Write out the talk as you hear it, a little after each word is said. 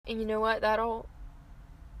And you know what? That'll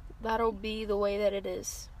be the way that it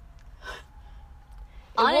is.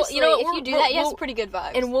 Honestly, if you do that, you have some pretty good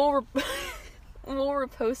vibes. And we'll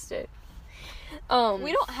repost it.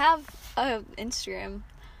 We don't have an Instagram.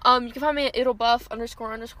 You can find me at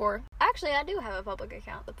 ___. Actually, I do have a public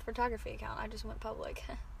account, the photography account. I just went public.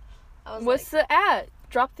 What's the at?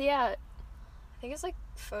 Drop the at. I think it's like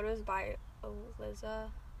photos by Eliza.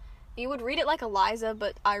 You would read it like Eliza,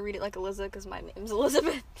 but I read it like Eliza because my name's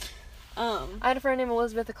Elizabeth. I had a friend named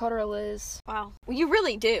Elizabeth. I called her Liz. Wow. Well, you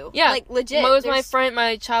really do. Yeah. Like, legit.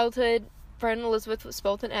 My childhood friend Elizabeth was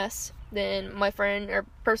spelled an S. Then my friend, or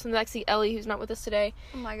person that's actually Ellie, who's not with us today.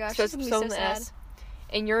 Oh my gosh. She's spelled with an S.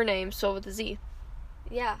 And your name spelled with a Z.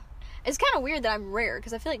 Yeah. It's kind of weird that I'm rare,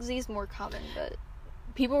 because I feel like Z is more common, but...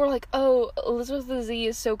 People were like, oh, Elizabeth with a Z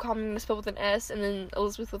is so common to spell with an S, and then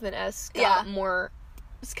Elizabeth with an S got more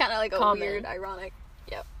It's kind of like common. A weird, ironic.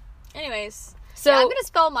 Yep. Anyways... So I'm gonna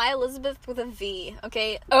spell my Elizabeth with a V,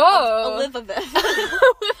 okay? Oh. Elizabeth.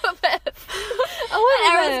 Elizabeth. And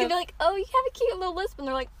everyone's gonna be like, oh, you have a cute little lisp, and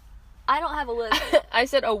they're like, I don't have a lisp. I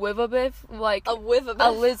said a Wivabith, like a Wivabeth.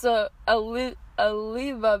 Elizabeth.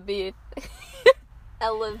 Elizabeth.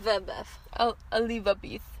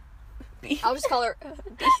 Elizabeth. I'll just call her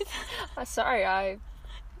Beef. Sorry,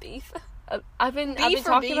 Beef. I've been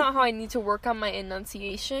talking about how I need to work on my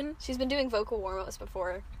enunciation. She's been doing vocal warm-ups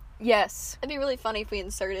before. Yes. It'd be really funny if we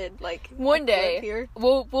inserted, like, one day. Here.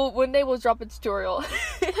 One day we'll drop a tutorial. A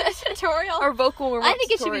tutorial? Our vocal warm-up I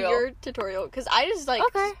think tutorial. It should be your tutorial, because I just, like,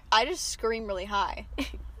 okay. I just scream really high.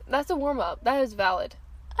 That's a warm-up. That is valid.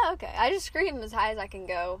 Oh, okay. I just scream as high as I can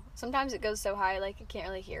go. Sometimes it goes so high, like, I can't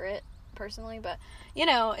really hear it, personally, but, you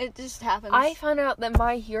know, it just happens. I found out that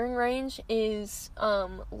my hearing range is,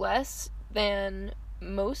 less than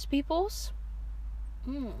most people's.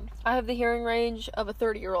 I have the hearing range of a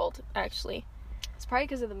 30-year-old, actually. It's probably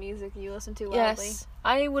because of the music you listen to loudly. Yes,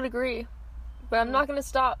 I would agree. But I'm not going to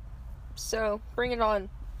stop. So, bring it on.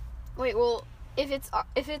 Wait, well, if it's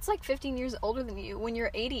like 15 years older than you, when you're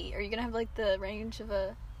 80, are you going to have, like, the range of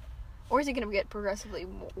a... Or is it going to get progressively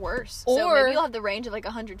worse? So maybe you'll have the range of, like, a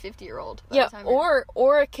 150-year-old. Yeah, or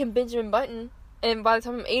it can Benjamin Button, and by the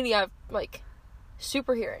time I'm 80, I have, like,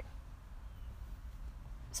 super hearing.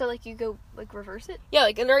 So, like, you go, like, reverse it? Yeah,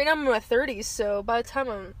 like, and right now I'm in my 30s, so by the time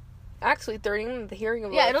I'm actually 30, I'm in the hearing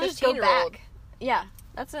of a 15-year-old. Yeah, it'll just go back. Yeah,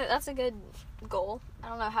 that's a good goal. I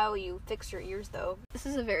don't know how you fix your ears, though. This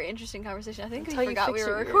is a very interesting conversation. I think we forgot we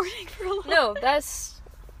were recording for a long time. No,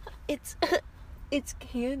 it's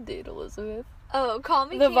candid, Elizabeth. Oh, call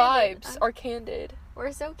me the candid. vibes are candid.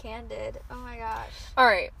 We're so candid. Oh, my gosh.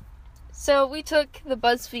 Alright, so we took the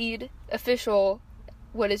BuzzFeed official...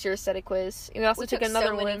 What is your aesthetic quiz? And we also took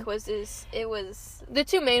another one. So many quizzes. It was the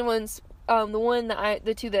two main ones.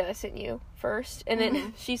 The two that I sent you first, and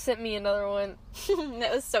then she sent me another one.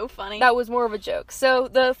 That was so funny. That was more of a joke. So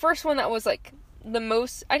the first one that was like the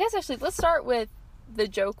most. I guess actually, let's start with the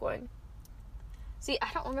joke one. See, I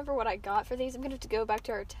don't remember what I got for these. I'm gonna have to go back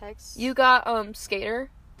to our text. You got skater.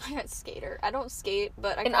 I got skater. I don't skate,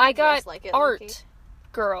 but I got like it, art Loki.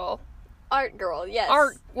 girl. Art girl, yes.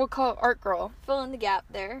 Art, we'll call it art girl. Fill in the gap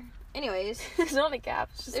there. Anyways. It's not a gap,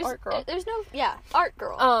 it's just art girl. There's no, art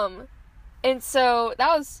girl. And so,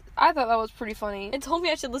 I thought that was pretty funny. It told me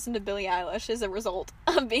I should listen to Billie Eilish as a result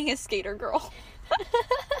of being a skater girl.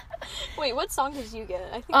 Wait, what song did you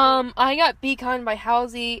get? I got Be Kind by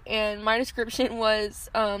Halsey, and my description was,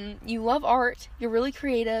 you love art, you're really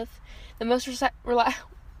creative, the most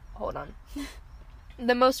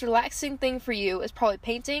the most relaxing thing for you is probably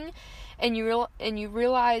painting, and you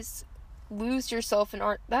realize lose yourself in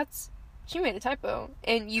art. She made a typo.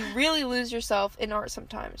 And you really lose yourself in art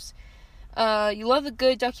sometimes. You love a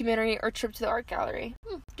good documentary or trip to the art gallery.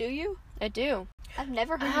 Do you? I do. I've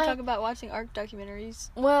never heard you talk about watching art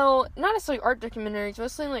documentaries. Well, not necessarily art documentaries,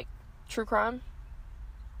 mostly like true crime.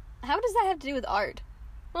 How does that have to do with art?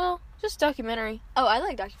 Well, just documentary. Oh, I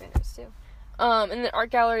like documentaries too. And then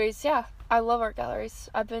art galleries, yeah. I love art galleries.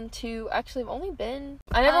 I've never went to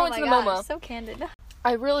the MoMA. So candid.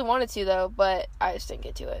 I really wanted to, though, but I just didn't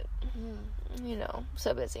get to it. You know,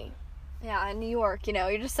 so busy. Yeah, in New York, you know,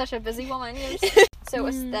 you're just such a busy woman. So,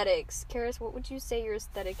 aesthetics. Karis, what would you say your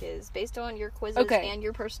aesthetic is, based on your quizzes and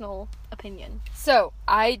your personal opinion? So,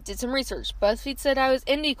 I did some research. BuzzFeed said I was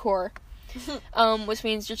indie-core, which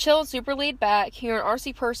means you're chill, super laid back, you're an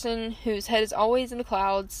artsy person whose head is always in the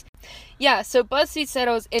clouds. Yeah, so BuzzFeed said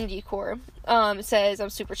I was indie-core. It says,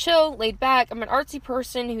 I'm super chill, laid back, I'm an artsy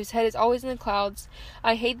person whose head is always in the clouds.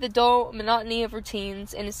 I hate the dull monotony of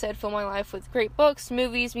routines, and instead fill my life with great books,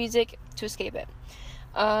 movies, music, to escape it.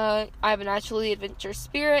 I have a naturally adventurous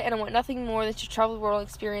spirit, and I want nothing more than to travel the world and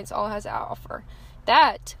experience all it has to offer.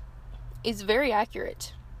 That is very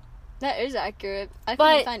accurate. That is accurate. I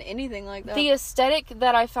couldn't find anything like that. The aesthetic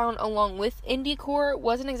that I found along with indiecore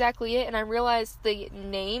wasn't exactly it, and I realized the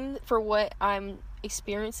name for what I'm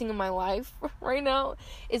experiencing in my life right now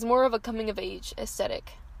is more of a coming-of-age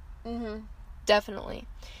aesthetic. Mm-hmm. Definitely.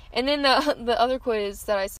 And then the other quiz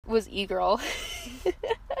that I was e-girl.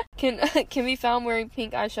 Can be found wearing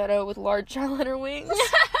pink eyeshadow with large eyeliner wings.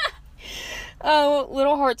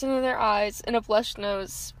 Little hearts under their eyes and a blush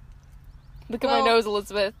nose. Look at my nose,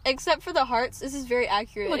 Elizabeth. Except for the hearts, this is very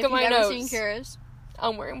accurate. Look at my nose. Seen Karis.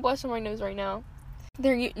 I'm wearing blush on my nose right now.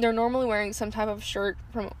 They're normally wearing some type of shirt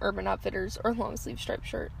from Urban Outfitters or a long sleeve striped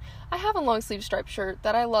shirt. I have a long sleeve striped shirt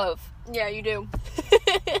that I love. Yeah, you do.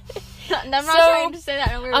 I'm not trying to say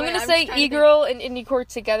that in a weird way. I'm gonna say e-girl and indiecore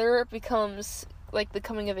together becomes like the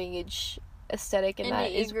coming of age aesthetic, and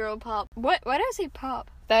that is e-girl pop. What? Why did I say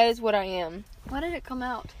pop? That is what I am. Why did it come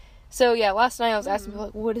out? So yeah, last night I was asking people,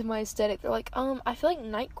 like, what is my aesthetic? They're like, I feel like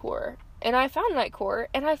nightcore. And I found nightcore,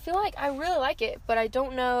 and I feel like I really like it, but I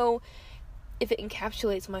don't know if it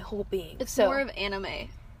encapsulates my whole being. It's more of anime.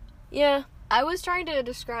 Yeah. I was trying to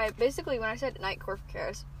describe, basically when I said nightcore for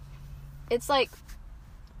Karis, it's like,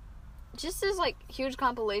 just this like huge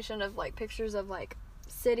compilation of like pictures of like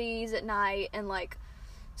cities at night and like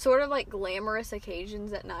sort of like glamorous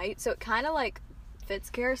occasions at night. So it kind of like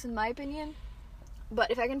fits Karis in my opinion.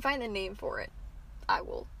 But if I can find the name for it, I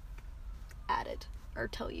will add it or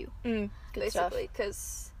tell you. Good basically,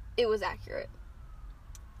 because it was accurate.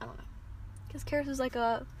 I don't know. Because Karis is like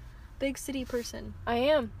a big city person. I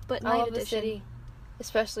am. But I night love edition. the city.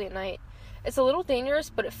 Especially at night. It's a little dangerous,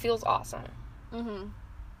 but it feels awesome. Mm-hmm.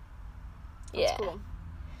 Yeah. That's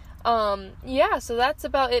cool. Yeah, so that's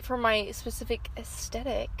about it for my specific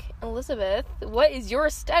aesthetic. Elizabeth, what is your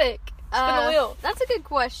aesthetic? Spin the wheel. That's a good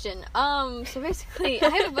question. So basically, I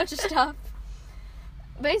have a bunch of stuff.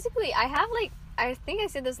 Basically, I have like, I think I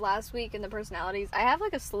said this last week in the personalities, I have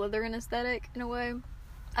like a Slytherin aesthetic in a way.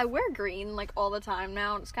 I wear green like all the time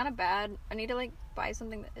now. It's kind of bad. I need to like buy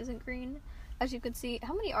something that isn't green. As you can see,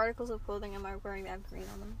 how many articles of clothing am I wearing that have green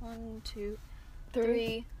on them? 1, 2,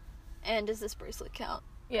 3. And does this bracelet count?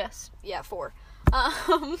 Yes. Yeah, 4.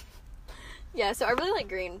 Yeah, so I really like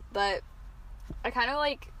green, but I kind of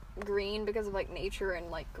like green because of like nature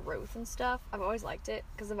and like growth and stuff. I've always liked it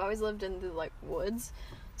because I've always lived in the like woods,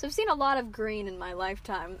 so I've seen a lot of green in my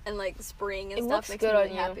lifetime, and like spring and it stuff makes me really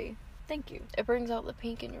happy. Thank you. It brings out the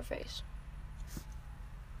pink in your face.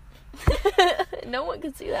 No one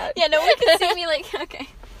can see that. Yeah, no one can see me like okay.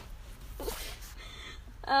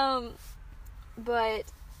 But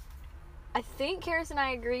I think Karis and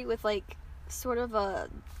I agree with like sort of a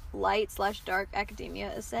light/dark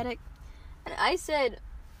academia aesthetic, and I said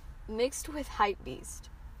mixed with hype beast.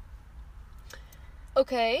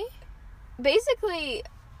 Okay. Basically,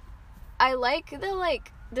 I like the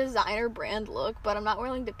like designer brand look, but I'm not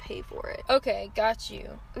willing to pay for it. Okay, got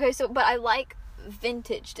you. Okay, so but I like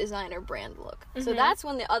vintage designer brand look. So that's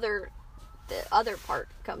when the other part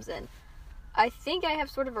comes in. I think I have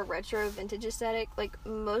sort of a retro vintage aesthetic, like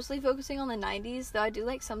mostly focusing on the 90s, though I do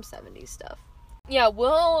like some 70s stuff. Yeah,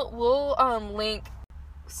 we'll link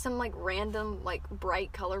some like random like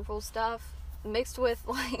bright colorful stuff mixed with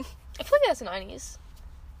like I feel like that's 90s.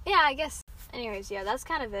 Yeah, I guess. Anyways, yeah, that's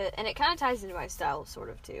kind of it, and it kind of ties into my style sort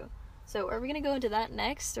of too. So are we gonna go into that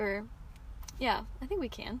next, or yeah, I think we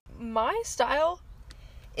can. My style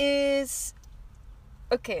is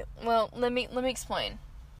okay, well, let me explain.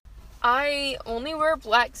 I only wear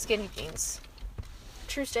black skinny jeans.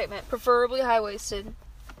 True statement. Preferably high-waisted.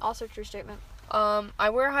 Also true statement. I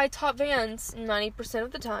wear high-top Vans 90%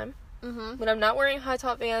 of the time. Mm-hmm. When I'm not wearing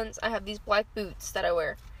high-top Vans, I have these black boots that I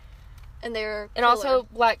wear. And they're and also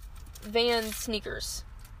black Vans sneakers.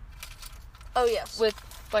 Oh, yes. With,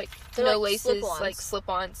 like, they're no like laces, slip-ons. like,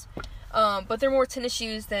 slip-ons. But they're more tennis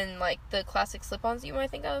shoes than, like, the classic slip-ons you might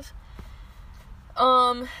think of.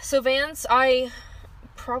 So Vans, I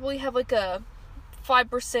probably have, like, a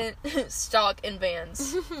 5% stock in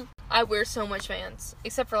Vans. I wear so much Vans.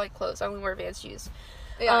 Except for, like, clothes. I only wear Vans shoes.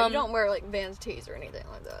 Yeah, you don't wear, like, Vans tees or anything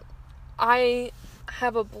like that. I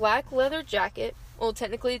have a black leather jacket. Well,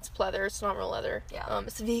 technically it's pleather. It's not real leather. Yeah.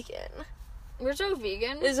 It's vegan. We're so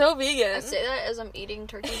vegan. It's so vegan. I say that as I'm eating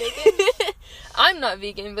turkey bacon. I'm not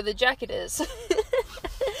vegan, but the jacket is.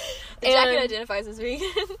 The jacket identifies as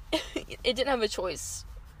vegan. It didn't have a choice.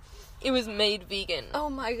 It was made vegan. Oh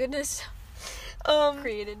my goodness.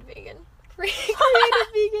 Created vegan. Created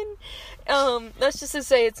vegan. That's just to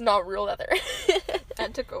say it's not real leather.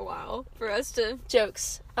 That took a while for us to...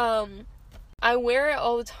 Jokes. I wear it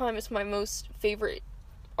all the time. It's my most favorite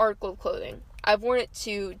article of clothing. I've worn it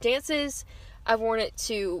to dances. I've worn it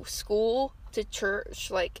to school, to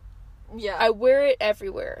church. Like, yeah, I wear it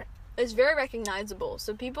everywhere. It's very recognizable.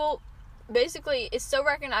 So people, basically, it's so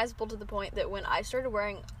recognizable to the point that when I started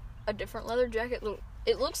wearing a different leather jacket,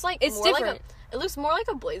 it looks like it's more different. like it looks more like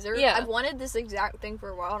a blazer. Yeah. I've wanted this exact thing for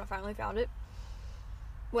a while, and I finally found it.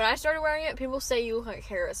 When I started wearing it, people say you look like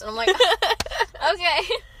Harris, and I'm like, okay.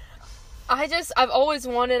 I've always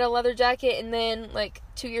wanted a leather jacket, and then, like,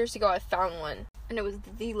 2 years ago, I found one. And it was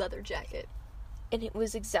the leather jacket. And it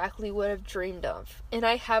was exactly what I've dreamed of. And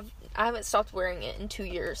I haven't stopped wearing it in 2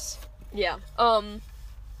 years. Yeah. I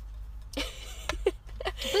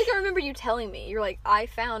think I remember you telling me. You're like, I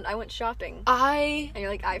went shopping. And you're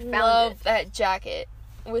like, I found love that jacket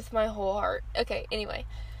with my whole heart. Okay, anyway.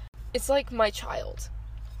 It's like my child.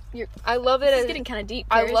 I love it. This is getting kind of deep,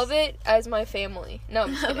 Paris. I love it as my family. No, I'm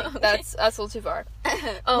just kidding. Okay. That's a little too far.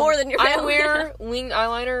 More than your family. I wear winged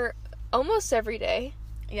eyeliner almost every day.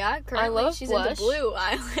 Yeah, currently I love she's blush. into blue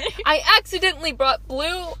eyeliner. I accidentally brought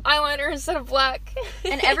blue eyeliner instead of black.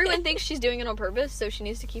 And everyone thinks she's doing it on purpose, so she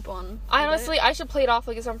needs to keep on. I should play it off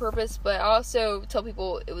like it's on purpose, but I also tell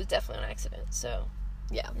people it was definitely an accident, so.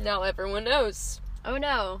 Yeah. Now everyone knows. Oh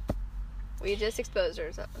no. We just exposed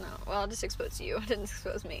her. So, no. Well, I just exposed you. I didn't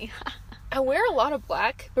expose me. I wear a lot of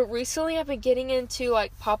black, but recently I've been getting into,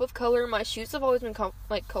 like, pop of color. My shoes have always been,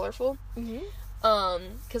 colorful.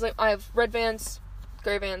 Mm-hmm. Because I have red Vans,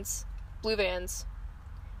 gray Vans, blue Vans,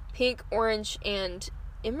 pink, orange, and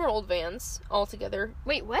emerald Vans all together.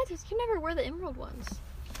 Wait, what? You never wear the emerald ones.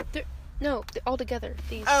 They're all together.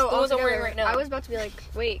 These. Oh, the ones I'm wearing right now. I was about to be like,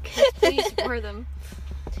 wait, please wear them.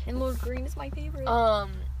 Emerald green is my favorite.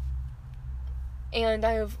 And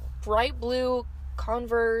I have bright blue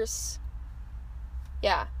Converse.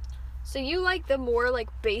 Yeah. So you like the more, like,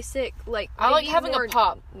 basic, like, I like having a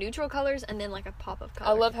pop. Neutral colors and then, like, a pop of color.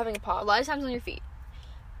 I love having a pop. A lot of times on your feet.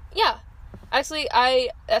 Yeah. Actually, I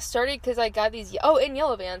started because I got these... Oh, and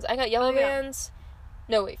yellow Vans. I got yellow Vans.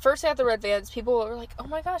 No, wait. First I got the red Vans. People were like, oh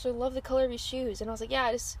my gosh, I love the color of your shoes. And I was like, yeah,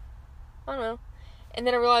 I don't know. And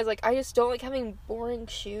then I realized, like, I just don't like having boring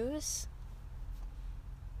shoes.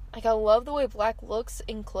 Like, I love the way black looks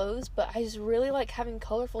in clothes, but I just really like having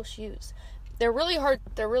colorful shoes. They're really hard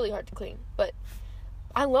to clean, but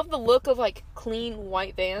I love the look of, like, clean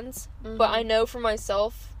white Vans, but I know for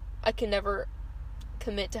myself, I can never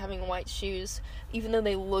commit to having white shoes, even though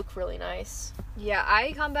they look really nice. Yeah,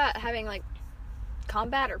 I combat having, like,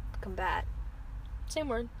 combat? Same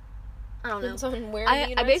word. I don't know. Depends on where in the I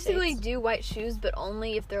United basically States. do white shoes, but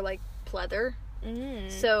only if they're, like, pleather.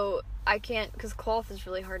 So I can't, because cloth is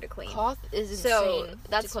really hard to clean. Cloth is insane. So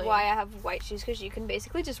that's why I have white shoes, because you can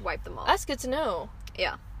basically just wipe them off. That's good to know.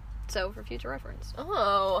 Yeah. So for future reference.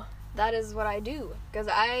 Oh. That is what I do, because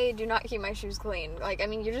I do not keep my shoes clean. Like, I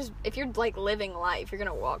mean, if you're, like, living life, you're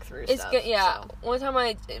gonna walk through stuff. Good, yeah. So. One time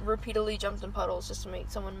I repeatedly jumped in puddles just to make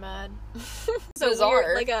someone mad. So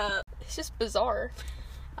bizarre. Weird, it's just bizarre.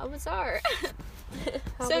 How bizarre.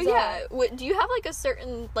 How so bizarre. yeah, do you have, like, a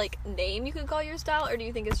certain, like, name you could call your style, or do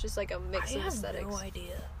you think it's just, like, a mix of aesthetics? I have no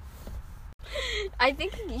idea. I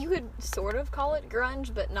think you could sort of call it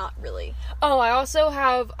grunge, but not really. Oh, I also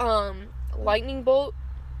have lightning bolt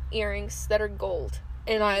earrings that are gold,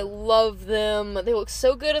 and I love them. They look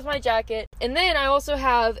so good with my jacket. And then I also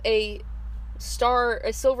have a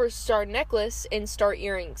silver star necklace and star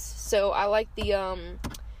earrings. So I like the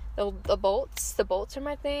bolts. The bolts are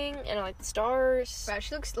my thing, and I like the stars. Wow,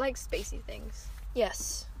 she looks like spacey things.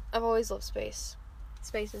 Yes, I've always loved space.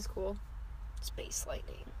 Space is cool. Space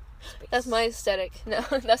lightning. Space. That's my aesthetic. No,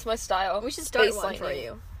 that's my style. We should start Space one lightning. for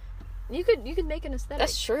you. You could make an aesthetic.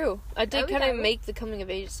 That's true. I did Okay. kind of make the coming of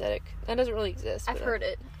age aesthetic. That doesn't really exist. I've but heard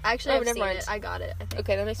it. Actually, I've never seen mind. it. I got it, I think.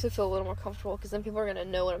 Okay, that makes me feel a little more comfortable, because then people are gonna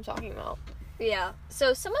know what I'm talking about. Yeah.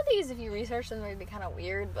 So some of these, if you research them, may be kind of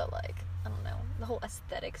weird, but, like, I don't know. The whole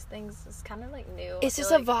aesthetics things is kind of, like, new. It's I just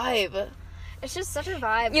feel a like vibe. It's just such a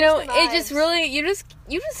vibe. You know, Just the it just vibes. really you just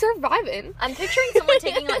surviving. I'm picturing someone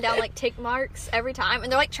taking, like, down, like, tick marks every time,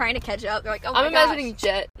 and they're, like, trying to catch up. They're like, oh my I'm gosh. imagining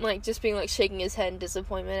Jet, like, just being, like, shaking his head in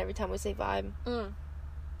disappointment every time we say vibe.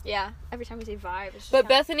 Yeah, every time we say vibe. It's just But kinda...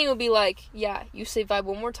 Bethany will be like, yeah, you say vibe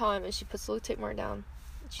one more time, and she puts the little tick mark down.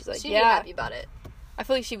 She's like, She'd yeah. be happy about it. I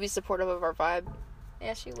feel like she'd be supportive of our vibe.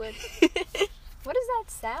 Yeah, she would. What is that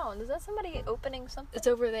sound? Is that somebody opening something? It's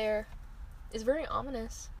over there. It's very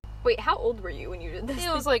ominous. Wait, how old were you when you did this?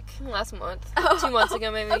 It was, like, last month. Oh. 2 months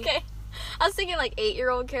ago, maybe. Okay. I was thinking, like,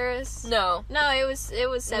 8-year-old Karis. No. No, it was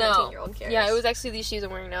 17-year-old Karis. Yeah, it was actually these shoes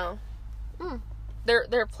I'm wearing now.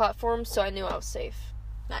 They're platforms, so I knew I was safe.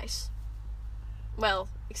 Nice. Well,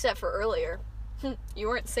 except for earlier. You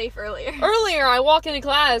weren't safe earlier. Earlier, I walk into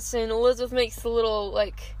class, and Elizabeth makes the little,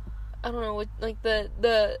 like, I don't know, what, like,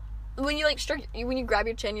 the... When you, like, when you grab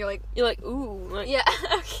your chin, you're like, ooh. Like, yeah,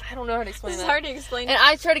 okay. I don't know how to explain that. It's hard to explain. And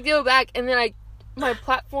I try to go back, and then my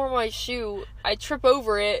platform, my shoe, I trip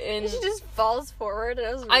over it, and... She just falls forward, and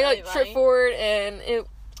it was really I, like, funny. trip forward, and it...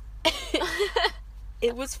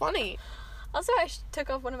 it was funny. Also, I took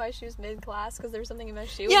off one of my shoes mid-class, because there was something in my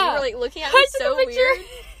shoe. Yeah. And you were, like, looking at me so weird.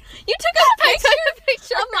 You took a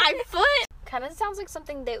picture of my foot! Kind of sounds like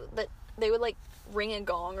something that they would, like, ring a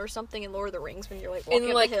gong or something in Lord of the Rings when you're, like, walking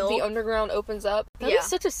and, up like, a hill. the underground opens up. That is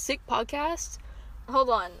such a sick podcast. Hold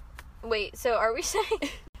on. Wait, so are we saying...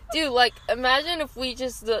 Dude, like, imagine if we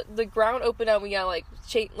just, the ground opened up, we got, like,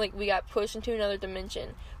 we got pushed into another dimension.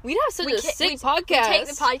 We'd have such a sick podcast. We'd take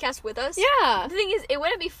the podcast with us. Yeah. The thing is, it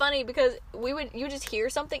wouldn't be funny because you would just hear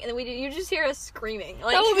something and then you just hear us screaming.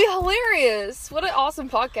 Like, that would be hilarious. What an awesome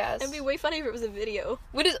podcast. It'd be way funny if it was a video.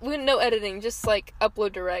 We no editing, just, like,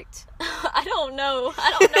 upload direct. I don't know.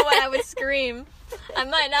 I don't know what I would scream. I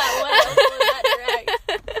might not want to upload that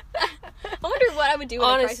direct. I wonder what I would do in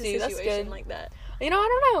a crisis situation like that. You know, I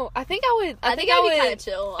don't know. I think I would. I think I would be kind of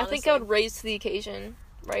chill. Honestly. I think I would rise to the occasion.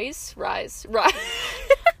 Rise.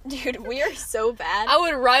 Dude, we are so bad. I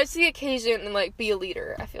would rise to the occasion and, like, be a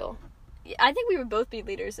leader. I feel. Yeah, I think we would both be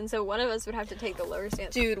leaders, and so one of us would have to take the lower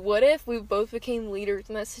stance. Dude, what if we both became leaders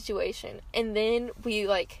in that situation, and then we,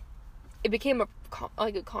 like, it became a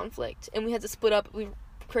conflict, and we had to split up. We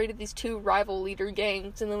created these two rival leader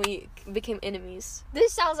gangs, and then we became enemies.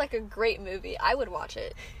 This sounds like a great movie. I would watch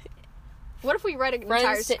it. What if we write an entire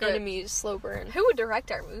Friends to script? enemies, slow burn. Who would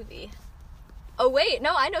direct our movie? Oh, wait.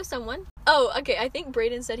 No, I know someone. Oh, okay. I think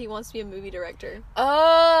Brayden said he wants to be a movie director.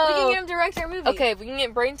 Oh! We can get him to direct our movie. Okay, we can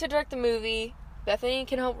get Brayden to direct the movie. Bethany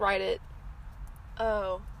can help write it.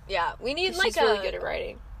 Oh. Yeah. We need, like, she's really good at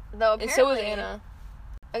writing. Though, and so is Anna.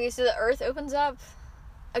 Okay, so the Earth opens up.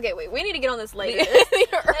 Okay, wait. We need to get on this later.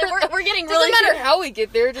 We're getting really... Doesn't matter how we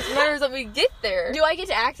get there. It just matters that we get there. Do I get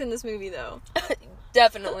to act in this movie, though?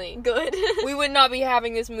 Definitely. Good. We would not be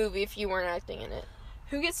having this movie if you weren't acting in it.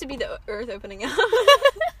 Who gets to be the Earth opening up?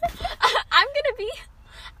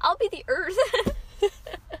 I'll be the Earth.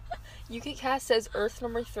 You get cast as Earth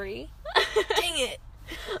number 3. Dang it.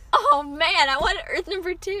 Oh, man. I want Earth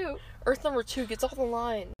number 2. Earth number 2 gets off the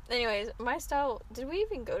line. Anyways, my style... Did we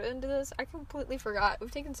even go into this? I completely forgot.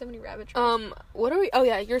 We've taken so many rabbit trails. What are we... Oh,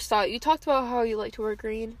 yeah, your style. You talked about how you like to wear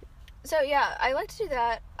green. So, yeah, I like to do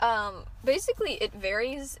that. Basically, it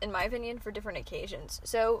varies, in my opinion, for different occasions.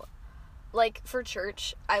 So, like, for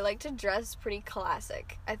church, I like to dress pretty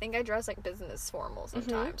classic. I think I dress, like, business formal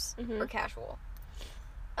sometimes. Or casual.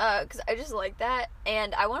 Because I just like that.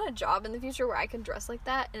 And I want a job in the future where I can dress like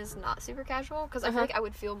that and it's not super casual. Because I feel like I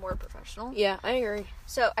would feel more professional. Yeah, I agree.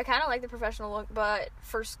 So, I kind of like the professional look. But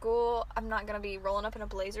for school, I'm not going to be rolling up in a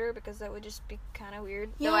blazer because that would just be kind of weird.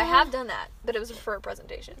 Yeah. Though I have done that. But it was for a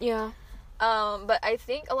presentation. Yeah. But I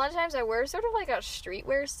think a lot of times I wear sort of like a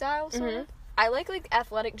streetwear style, sort of. I like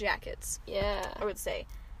athletic jackets. Yeah. I would say.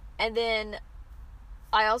 And then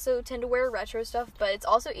I also tend to wear retro stuff, but it's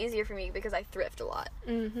also easier for me because I thrift a lot.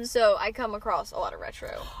 So I come across a lot of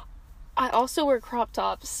retro. I also wear crop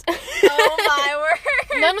tops. Oh my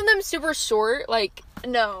word. None of them super short, like...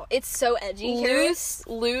 No, it's so edgy.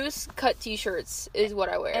 Loose cut t-shirts is what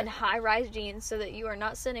I wear. And high-rise jeans so that you are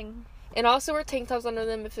not sinning. And I also wear tank tops under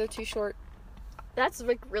them if they're too short. That's,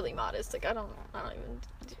 like, really modest. Like, I don't even...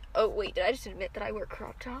 Oh, wait, did I just admit that I wear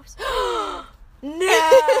crop tops? No!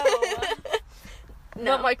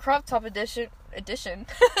 Not my crop top edition.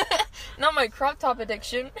 Not my crop top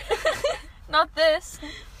addiction. Not this.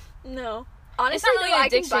 No. Honestly, it's not really I can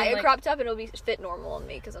addiction, buy a crop top and it'll fit normal on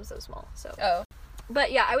me because I'm so small. So. Oh.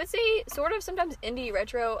 But yeah, I would say sort of sometimes indie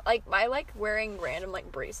retro. Like, I like wearing random,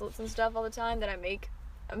 like, bracelets and stuff all the time that I make.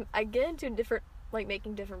 I get into different, like,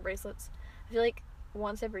 making different bracelets. I feel like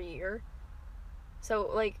once every year. So,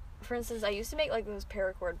 like, for instance, I used to make, like, those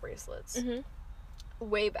paracord bracelets.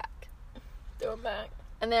 Way back. Throw them back.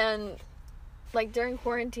 And then, like, during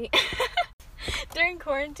quarantine,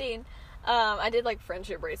 I did, like,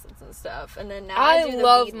 friendship bracelets and stuff. And then now I do the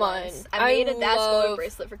love bead mine. ones. I made a That's Going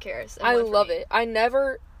bracelet for Karis. I love it. I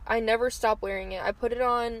never stop wearing it. I put it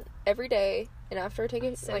on every day. And after I take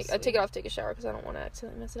it, I take it off, take a shower because I don't want to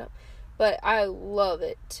accidentally mess it up. But I love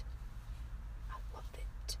it.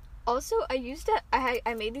 Also, I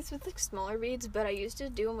made these with, like, smaller beads, but I used to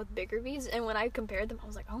do them with bigger beads, and when I compared them, I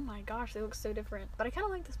was like, oh my gosh, they look so different. But I kind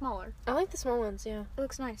of like the smaller. I like the small ones, yeah. It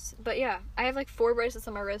looks nice. But yeah, I have, like, 4 bracelets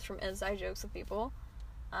on my wrist from inside jokes with people.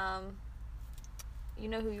 You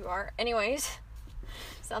know who you are. Anyways,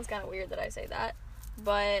 sounds kind of weird that I say that.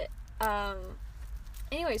 But,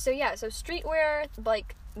 Anyway, so streetwear,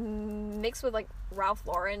 like, mixed with, like, Ralph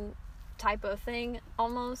Lauren type of thing,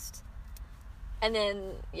 almost. And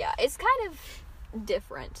then, yeah, it's kind of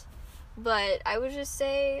different. But I would just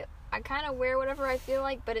say I kind of wear whatever I feel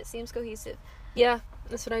like, but it seems cohesive. Yeah,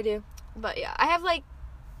 that's what I do. But, yeah, I have, like,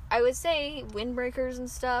 I would say windbreakers and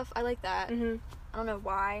stuff. I like that. Mm-hmm. I don't know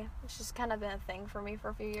why. It's just kind of been a thing for me for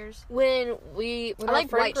a few years. When our like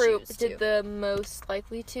friend white group shoes, did too. the most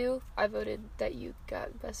likely to, I voted that you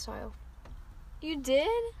got best style. You did?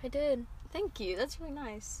 I did. Thank you. That's really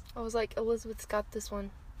nice. I was like, Elizabeth's got this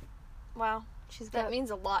one. Wow. She's That got.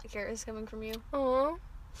 means a lot, Karis, coming from you. Aww.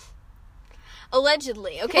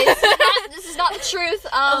 Allegedly. Okay, this is not the truth.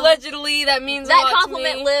 Allegedly, that means a that lot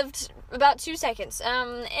compliment to me. lived about 2 seconds.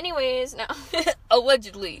 Anyways, no. I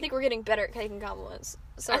Allegedly. think we're getting better at taking compliments.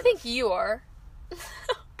 I think you are. Oh,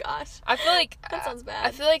 gosh. I feel like That sounds bad.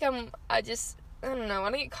 I feel like I don't know.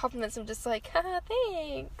 When I get compliments, I'm just like, haha,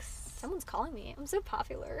 thanks. Someone's calling me. I'm so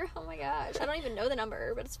popular. Oh my gosh. I don't even know the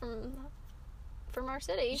number, but it's from our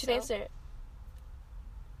city. You should so. answer it.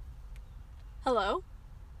 Hello?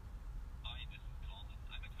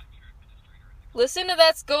 Listen to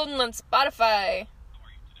That's Golden on Spotify.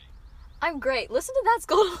 I'm great. Listen to That's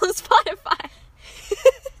Golden on Spotify.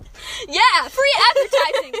 Yeah, free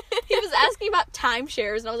advertising. He was asking about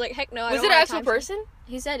timeshares, and I was like, heck no, I Was don't it an want a actual timeshare. person?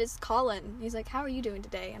 He said it's Colin. He's like, how are you doing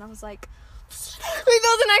today? And I was like, Wait,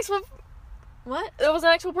 that was an actual. what? That was an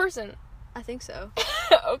actual person. I think so.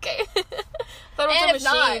 Okay. Thought it was And a if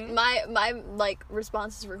not, machine. my like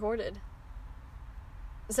response is recorded.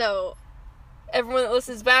 So Everyone that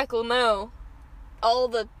listens back will know. all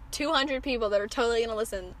the 200 people that are totally gonna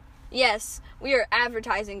listen, yes, we are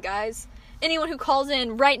advertising, guys. Anyone who calls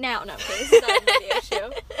in right now, no, okay, this is not a radio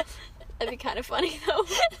show. That'd be kind of funny though.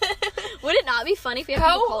 Would it not be funny if we had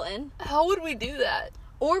people call in? How would we do that?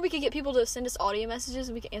 Or we could get people to send us audio messages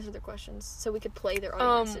and we could answer their questions, so we could play their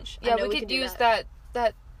audio message. I Yeah, know we could do use that.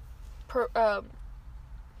 that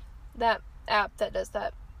app that does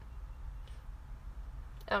that.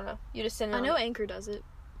 I don't know. You just send it. I on know it. Anchor does it.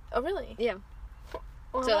 Oh, really? Yeah.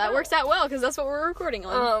 Well, So that works out well, because that's what we're recording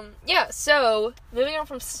on. Yeah. So moving on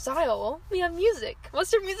from style, we have music.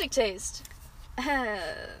 What's your music taste?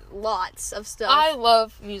 Lots of stuff. I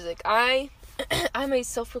love music. I'm a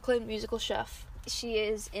self-proclaimed musical chef. She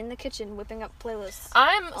is in the kitchen whipping up playlists.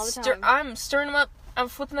 I'm all the time. I'm stirring them up. I'm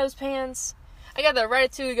flipping those pans. I got the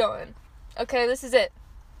Ratatouille going. Okay, this is it.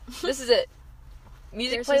 This is it.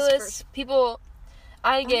 Music There's his playlists. first. People,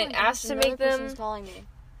 I get Oh my gosh, asked to another make them. person's calling me.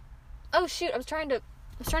 Oh shoot! I was trying to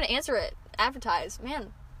answer it. Advertise,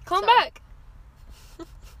 man. Come Sorry. back.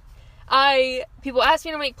 People ask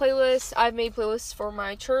me to make playlists. I've made playlists for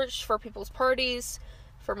my church, for people's parties,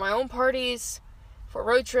 for my own parties, for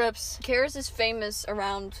road trips. Karis is famous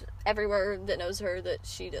around everywhere that knows her that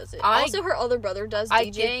she does it. I- Also, her other brother does I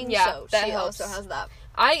DJing, get- yeah, so that she helps. also has that.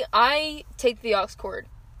 I take the aux cord.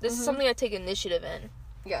 This Mm-hmm. is something I take initiative in.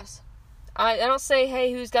 Yes. I don't say,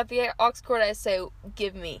 hey, who's got the aux cord? I say,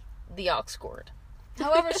 give me the aux cord.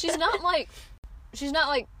 However, she's not like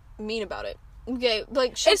mean about it. Okay,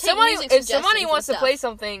 like she'll If take somebody music wants suggestions to and stuff. play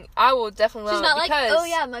something, I will definitely She's allow not it like, because oh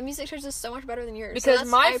yeah, my music choice is so much better than yours. because So I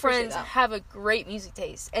my appreciate friends that. have a great music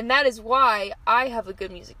taste, and that is why I have a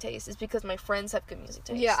good music taste. Is because my friends have good music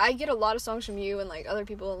taste. Yeah, I get a lot of songs from you and like other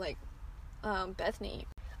people, like Bethany.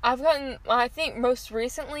 I've gotten. I think most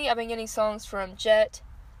recently I've been getting songs from Jet,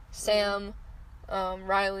 Sam,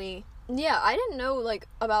 Riley. Yeah, I didn't know like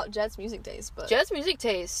about Jet's music taste, but Jet's music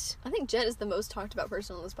taste. I think Jet is the most talked about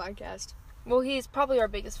person on this podcast. Well, he's probably our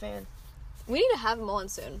biggest fan. We need to have him on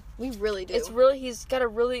soon. We really do. He's got a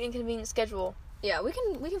really inconvenient schedule. Yeah, we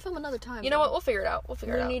can film another time. You know though. what? We'll figure it out.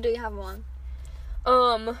 We need to have him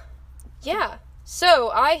on. Yeah. So,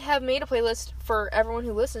 I have made a playlist for everyone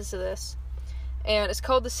who listens to this. And it's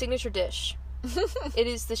called The Signature Dish. It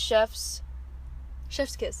is the chef's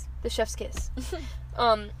Kiss.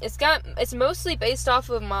 It's mostly based off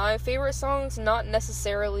of my favorite songs, not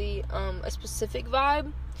necessarily a specific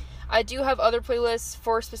vibe. I do have other playlists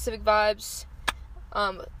for specific vibes.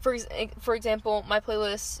 For example, my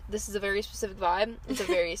playlist, this is a very specific vibe. It's a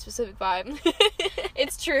very specific vibe.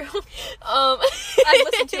 It's true. I've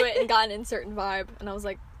listened to it and gotten in certain vibe, and I was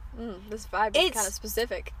like, this vibe is It's- kind of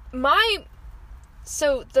specific.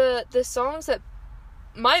 So the songs that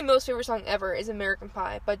my most favorite song ever is American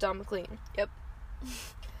Pie by Don McLean. Yep.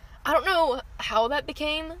 I don't know how that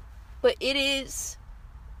became, but it is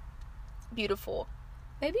beautiful.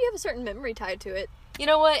 Maybe you have a certain memory tied to it. You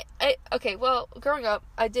know what? Growing up,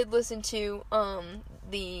 I did listen to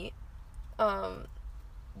the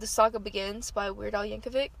Saga Begins by Weird Al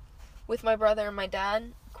Yankovic with my brother and my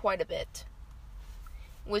dad quite a bit.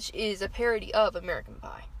 which is a parody of American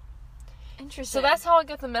Pie. Interesting. So that's how I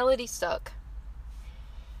got the melody stuck.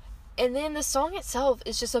 And then the song itself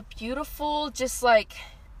is just a beautiful, just like,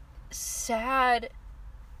 sad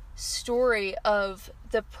story of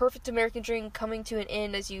the perfect American dream coming to an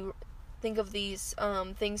end as you think of these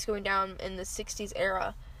things going down in the 60s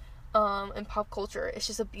era in pop culture. It's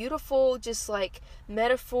just a beautiful, just like,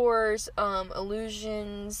 metaphors,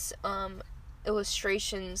 allusions,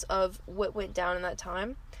 illustrations of what went down in that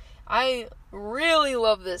time. I really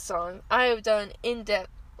love this song. I have done in-depth,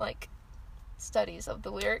 like, studies of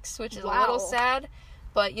the lyrics, which is a little sad,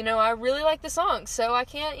 but, you know, I really like the song, so I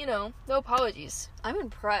can't, you know, no apologies. I'm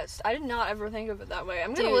impressed. I did not ever think of it that way.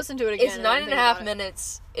 I'm gonna listen to it again. It's 9.5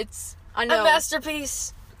 minutes. It's a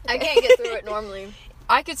masterpiece. I can't get through it normally.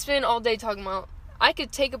 I could spend all day talking about, I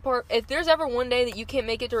could take apart, if there's ever one day that you can't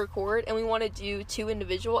make it to record and we want to do 2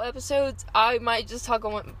 individual episodes, I might just talk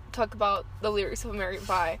about the lyrics of American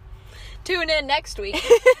Pie. Tune in next week.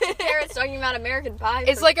 Parents talking about American Pie.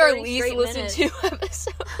 It's like our least listened to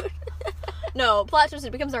episode. No, Plot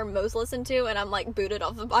Twisted becomes our most listened to, and I'm like booted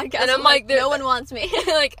off the podcast. And I'm like no one wants me.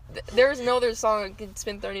 Like, there's no other song I could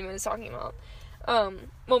spend 30 minutes talking about.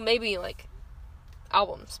 Well, maybe like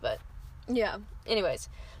albums, but yeah. Anyways,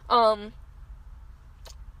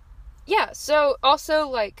 yeah. So also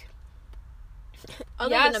like,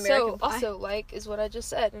 Other than American Pie. Also like is what I just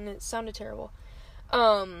said, and it sounded terrible.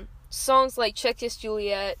 Songs like Check This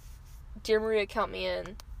Juliet, Dear Maria Count Me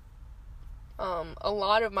In, a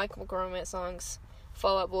lot of My Chemical Romance songs,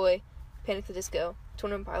 Fall Out Boy, Panic! At the Disco,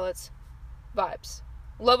 21 Pilots, vibes.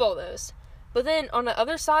 Love all those. But then on the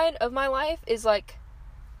other side of my life is like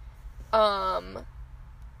MXM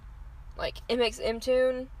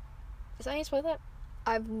Tune. Is that how you spell that?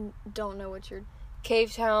 I don't know what you're...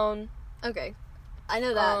 Cave Town. Okay. I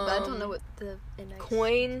know that, but I don't know what the index...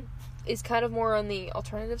 Coin is kind of more on the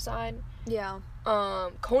alternative side. Yeah.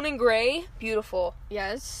 Conan Gray, beautiful.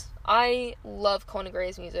 Yes. I love Conan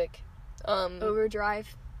Gray's music.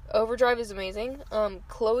 Overdrive. Overdrive is amazing.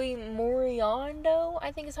 Chloe Moriando,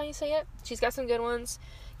 I think is how you say it. She's got some good ones.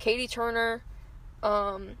 Katie Turner.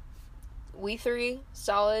 We Three,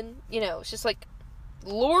 solid. You know, it's just like,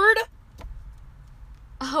 Lord.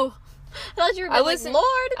 Oh, I thought you were going like,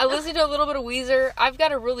 Lord. I listen to a little bit of Weezer. I've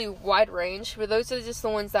got a really wide range, but those are just the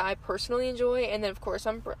ones that I personally enjoy. And then, of course,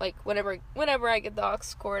 I'm like, whenever I get the aux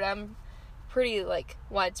cord, I'm pretty like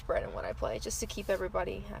widespread in what I play, just to keep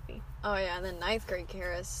everybody happy. Oh yeah, and then 9th grade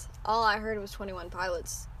Karis. All I heard was 21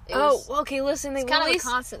 Pilots. Okay, listen, they kind of a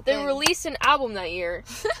constant thing. They released an album that year.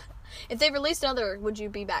 If they released another, would you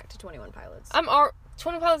be back to 21 Pilots?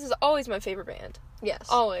 21 Pilots is always my favorite band. Yes.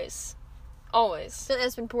 Always. So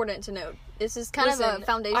that's important to note. This is kind of a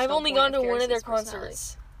foundational. I've only gone to one of their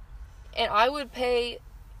concerts, and I would pay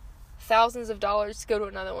thousands of dollars to go to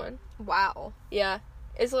another one. Wow. Yeah,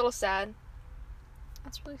 it's a little sad.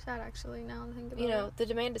 That's really sad, actually. Now I think about it. You know, the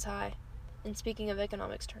demand is high. And speaking of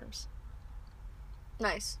economics terms,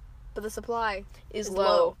 nice, but the supply is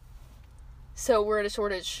low. So we're at a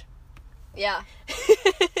shortage. Yeah.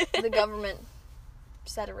 The government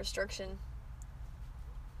set a restriction.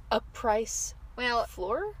 A price. Well,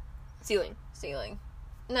 floor? Ceiling.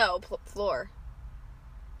 No, floor.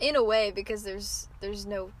 In a way, because there's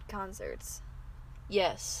no concerts.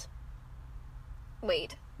 Yes.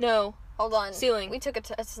 Wait. No. Hold on. Ceiling. We took a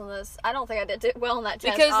test on this. I don't think I did well on that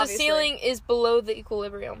test, because obviously. The ceiling is below the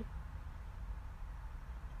equilibrium.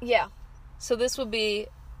 Yeah. So this would be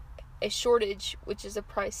a shortage, which is a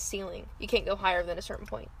price ceiling. You can't go higher than a certain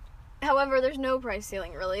point. However, there's no price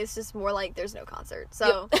ceiling, really. It's just more like there's no concert.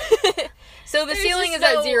 So, yep. So the ceiling is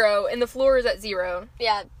at 0, and the floor is at 0.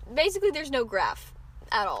 Yeah, basically there's no graph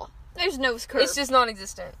at all. There's no curve. It's just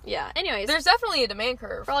non-existent. Yeah. Anyways, there's definitely a demand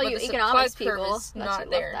curve. For all you economics people, is not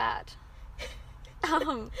there. That.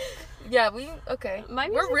 Yeah,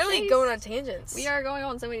 we're really going on tangents. We are going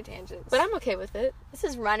on so many tangents. But I'm okay with it. This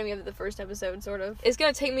is reminding me of the first episode, sort of. It's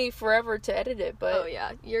gonna take me forever to edit it, but oh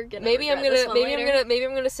yeah, you're gonna. Maybe I'm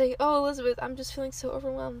gonna say, oh Elizabeth, I'm just feeling so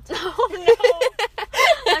overwhelmed. Oh no,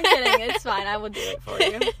 I'm kidding. It's fine. I will do it for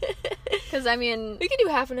you. Because I mean, we can do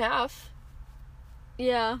half and half.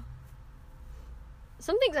 Yeah.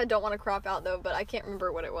 Some things I don't want to crop out though, but I can't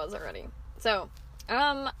remember what it was already. So,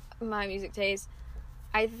 my music taste.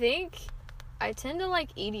 I think I tend to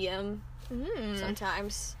like EDM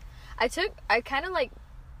sometimes. I found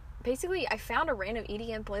a random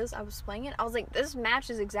EDM playlist. I was playing it. I was like, this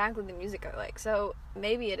matches exactly the music I like. So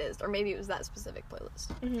maybe it is, or maybe it was that specific playlist.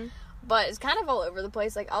 Mm-hmm. But it's kind of all over the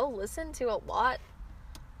place. Like, I'll listen to a lot.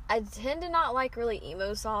 I tend to not like really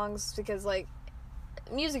emo songs because, like,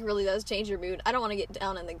 music really does change your mood. I don't want to get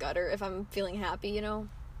down in the gutter if I'm feeling happy, you know?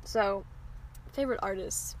 So, favorite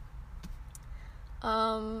artists.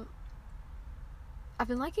 I've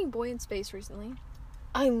been liking Boy in Space recently.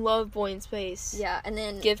 I love Boy in Space. Yeah, and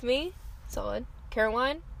then... Give Me, solid.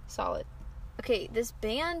 Caroline, solid. Okay, this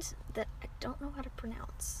band that I don't know how to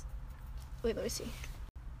pronounce. Wait, let me see.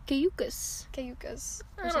 Cayucas.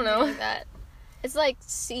 I don't know. like that. It's like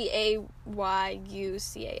Cayucas,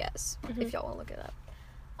 if y'all want to look it up.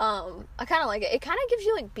 I kind of like it. It kind of gives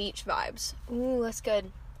you, like, beach vibes. Ooh, that's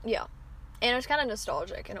good. Yeah. And it's kind of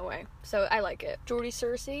nostalgic in a way. So I like it. Jordy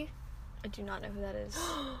Cersei. I do not know who that is.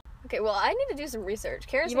 Okay, well, I need to do some research.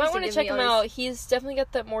 You might want to check him out. He's definitely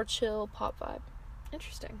got that more chill pop vibe.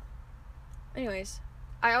 Interesting. Anyways,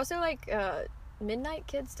 I also like Midnight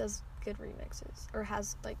Kids does good remixes. Or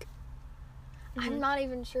has, like... I'm not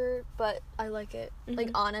even sure, but I like it. Like,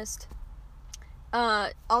 Honest.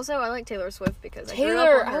 Also, I like Taylor Swift because I grew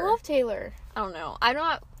up on her. I love Taylor. I don't know.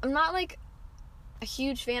 I'm not, like, a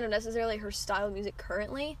huge fan of necessarily her style of music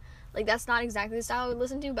currently. Like, that's not exactly the style I would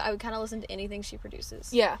listen to, but I would kind of listen to anything she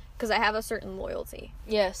produces. Yeah. Because I have a certain loyalty.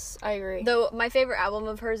 Yes, I agree. Though, my favorite album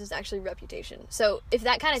of hers is actually Reputation. So, if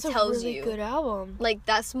that kind of tells you... It's a really good album. Like,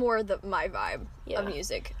 that's more my vibe of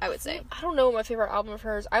music, I would say. I don't know my favorite album of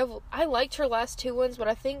hers. I liked her last two ones, but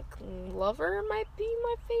I think Lover might be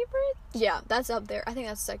my favorite. Yeah, that's up there. I think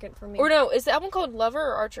that's second for me. Or no, is the album called Lover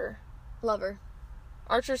or Archer? Lover.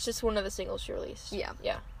 Archer's just one of the singles she released. Yeah.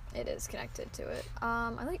 Yeah. It is connected to it.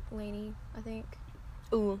 I like Lainey, I think.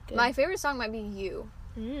 Ooh, good. My favorite song might be You!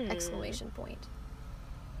 Exclamation point.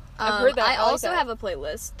 I've heard that. I also have a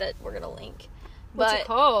playlist that we're gonna link. What's it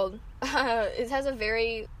called? It has a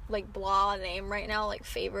very, like, blah name right now, like,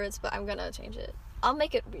 favorites, but I'm gonna change it. I'll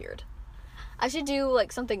make it weird. I should do,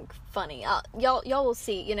 like, something funny. Y'all will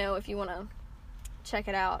see, you know, if you wanna check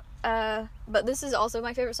it out. But this is also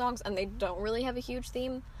my favorite songs, and they don't really have a huge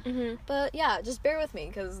theme. But yeah, just bear with me,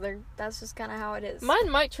 because that's just kind of how it is. Mine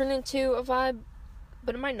might turn into a vibe,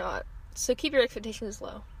 but it might not. So keep your expectations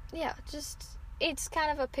low. Yeah, it's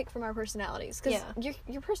kind of a pick from our personalities, because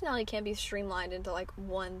your personality can't be streamlined into, like,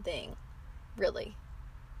 one thing, really.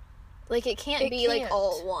 Like, it can't be like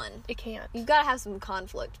all one. It can't. You've got to have some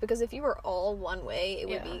conflict, because if you were all one way, it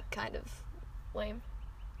would be kind of lame.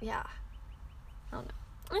 Yeah. I don't know.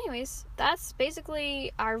 Anyways, that's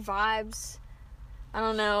basically our vibes. I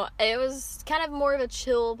don't know. It was kind of more of a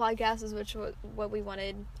chill podcast, which was what we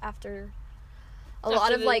wanted after a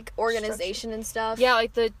lot of, like, organization and stuff. Yeah,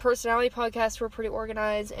 like, the personality podcasts were pretty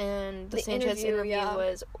organized, and the Sanchez interview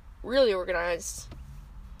was really organized.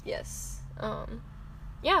 Yes.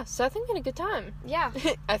 Yeah, so I think we had a good time. Yeah.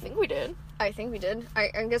 I think we did. I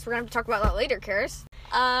guess we're gonna have to talk about that later, Karis.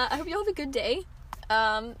 I hope you all have a good day.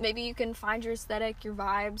 Maybe you can find your aesthetic, your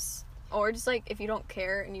vibes, or just, like, if you don't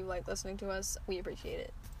care and you like listening to us, we appreciate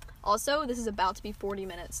it. Also, this is about to be 40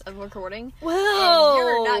 minutes of recording. Whoa! And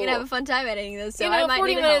you're not gonna have a fun time editing this, so I might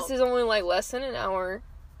 40 need minutes help. is only, like, less than an hour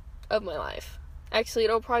of my life. Actually,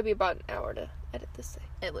 it'll probably be about an hour to edit this thing.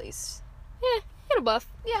 At least. Yeah, it'll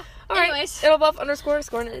buff. Yeah. Anyways. It'll buff __ on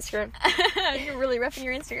Instagram. You're really repping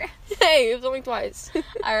your Instagram. Hey, it was only twice.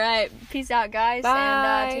 Alright, peace out, guys.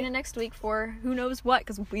 Bye. And tune in next week for who knows what,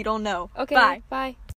 because we don't know. Okay, bye. Bye.